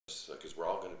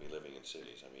in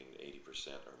cities. I mean,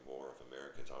 80% or more of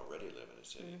Americans already live in a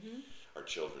city. Mm-hmm. Our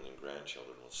children and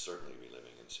grandchildren will certainly be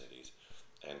living in cities.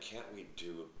 And can't we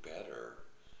do better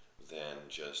than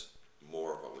just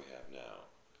more of what we have now?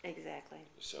 Exactly.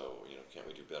 So, can't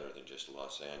we do better than just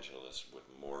Los Angeles with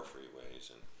more freeways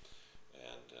and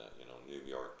New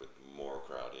York with more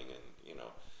crowding and,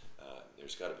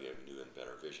 there's got to be a new and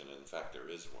better vision. And in fact, there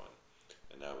is one.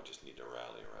 And now we just need to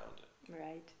rally around it.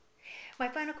 Right. My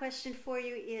final question for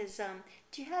you is,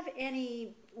 do you have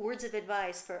any words of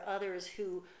advice for others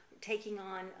who are taking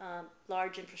on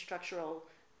large infrastructural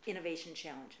innovation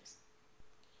challenges?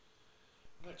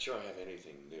 I'm not sure I have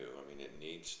anything new. I mean, it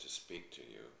needs to speak to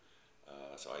you.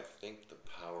 So I think the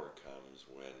power comes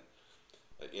when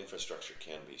infrastructure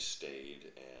can be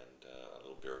staid and a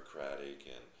little bureaucratic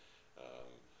and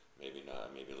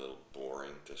maybe a little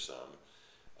boring to some.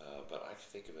 But I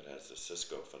think of it as the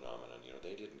Cisco phenomenon.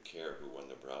 They didn't care who won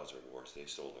the browser wars. They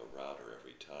sold a router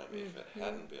every time. If it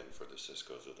hadn't been for the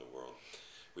Ciscos of the world,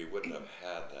 we wouldn't have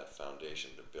had that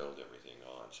foundation to build everything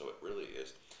on. So it really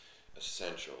is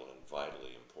essential and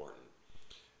vitally important.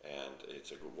 And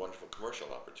it's a wonderful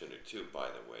commercial opportunity too, by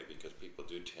the way, because people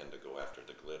do tend to go after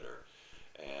the glitter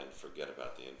and forget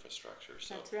about the infrastructure.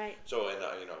 So, that's right. So, and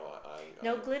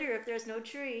no glitter if there's no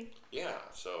tree. Yeah.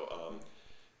 So,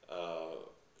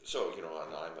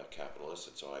 and I'm a capitalist,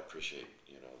 and so I appreciate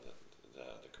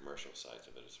the commercial sides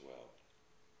of it as well.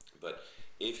 But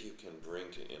if you can bring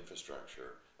to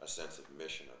infrastructure a sense of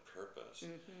mission or purpose,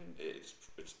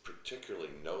 it's particularly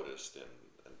noticed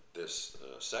in this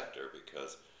sector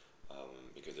because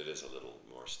it is a little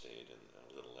more staid and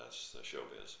a little less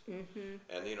showbiz.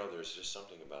 And there's just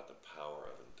something about the power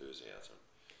of enthusiasm.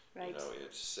 Right.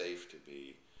 It's safe to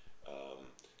be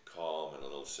calm and a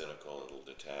little cynical, a little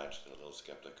detached, and a little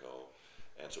skeptical.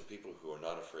 And so people who are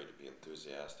not afraid to be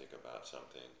enthusiastic about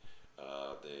something,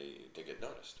 they get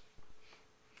noticed.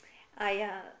 I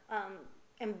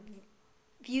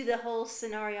view the whole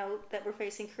scenario that we're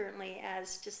facing currently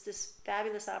as just this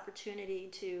fabulous opportunity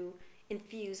to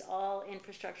infuse all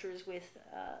infrastructures with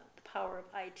the power of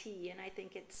IT, and I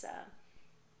think it's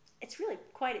really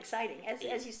quite exciting.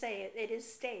 As you say, it is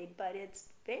staid, but it's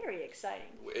very exciting.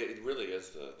 It really is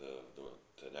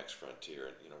the next frontier,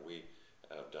 and we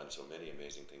have done so many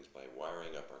amazing things by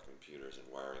wiring up our computers and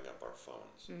wiring up our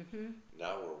phones.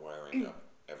 Now we're wiring up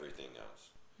everything else.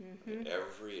 I mean,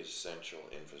 every essential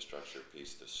infrastructure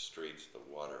piece, the streets, the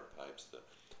water pipes, the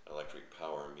electric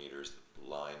power meters, the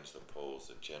lines, the poles,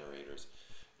 the generators,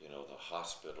 the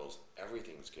hospitals,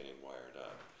 everything's getting wired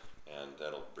up. And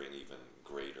that'll bring even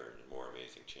greater and more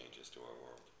amazing changes to our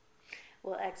world.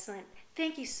 Well, excellent.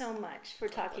 Thank you so much for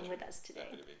talking with us today.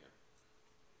 Happy to be here.